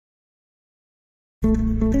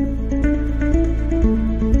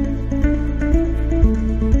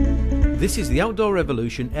This is the Outdoor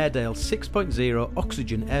Revolution Airedale 6.0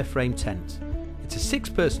 Oxygen Airframe Tent. It's a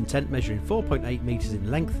 6-person tent measuring 4.8 metres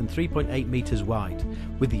in length and 3.8 metres wide,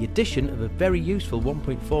 with the addition of a very useful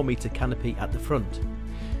 1.4 metre canopy at the front.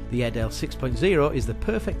 The Airedale 6.0 is the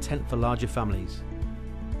perfect tent for larger families.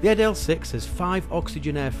 The Airedale 6 has 5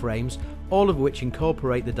 oxygen airframes, all of which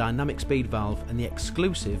incorporate the dynamic speed valve and the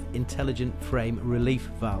exclusive intelligent frame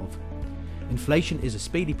relief valve. Inflation is a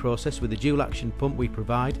speedy process with the dual action pump we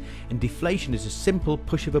provide, and deflation is a simple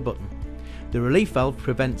push of a button. The relief valve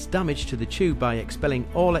prevents damage to the tube by expelling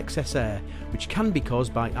all excess air, which can be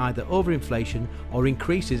caused by either overinflation or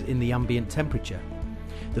increases in the ambient temperature.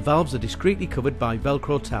 The valves are discreetly covered by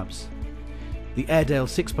Velcro tabs. The Airedale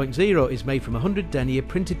 6.0 is made from 100 denier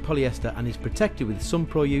printed polyester and is protected with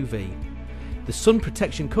SunPro UV. The sun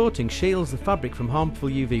protection coating shields the fabric from harmful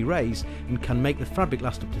UV rays and can make the fabric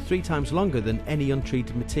last up to 3 times longer than any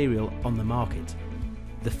untreated material on the market.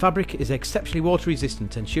 The fabric is exceptionally water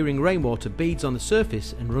resistant, ensuring rainwater beads on the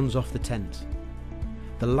surface and runs off the tent.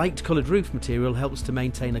 The light coloured roof material helps to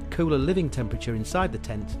maintain a cooler living temperature inside the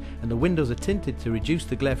tent, and the windows are tinted to reduce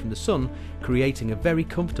the glare from the sun, creating a very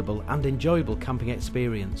comfortable and enjoyable camping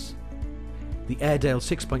experience. The Airedale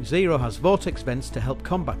 6.0 has vortex vents to help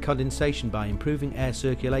combat condensation by improving air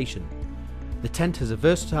circulation. The tent has a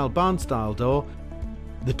versatile barn-style door.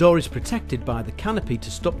 The door is protected by the canopy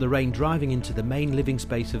to stop the rain driving into the main living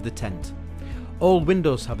space of the tent. All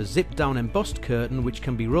windows have a zip-down embossed curtain which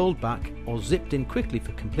can be rolled back or zipped in quickly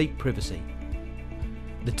for complete privacy.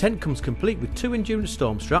 The tent comes complete with 2 endurance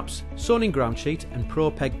storm straps, sawn-in ground sheet and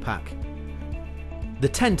Pro Peg pack. The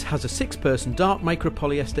tent has a 6-person dark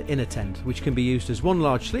micropolyester inner tent which can be used as one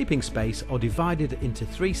large sleeping space or divided into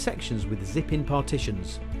 3 sections with zip-in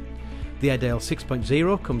partitions. The Airedale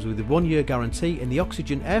 6.0 comes with a 1-year guarantee, and the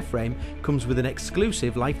oxygen airframe comes with an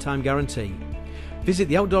exclusive lifetime guarantee. Visit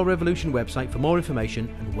the Outdoor Revolution website for more information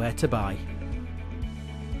and where to buy.